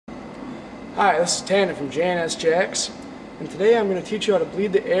Hi, this is Tanner from J&S Jacks, and today I'm going to teach you how to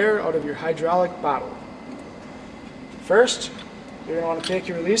bleed the air out of your hydraulic bottle. First, you're going to want to take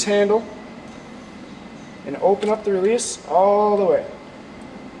your release handle and open up the release all the way.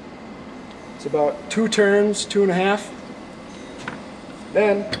 It's about 2 turns, 2.5.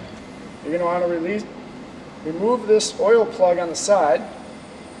 Then, you're going to want to remove this oil plug on the side.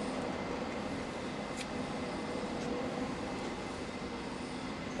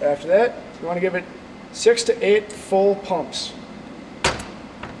 After that, you want to give it 6 to 8 full pumps.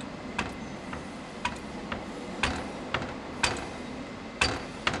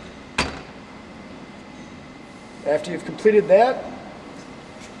 After you've completed that,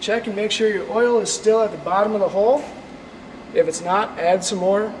 check and make sure your oil is still at the bottom of the hole. If it's not, add some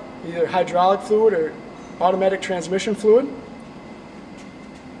more, either hydraulic fluid or automatic transmission fluid.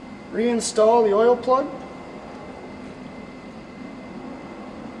 Reinstall the oil plug.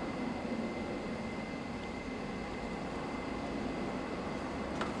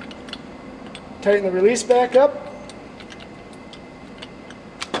 Tighten the release back up.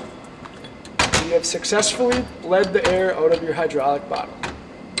 You have successfully bled the air out of your hydraulic bottle.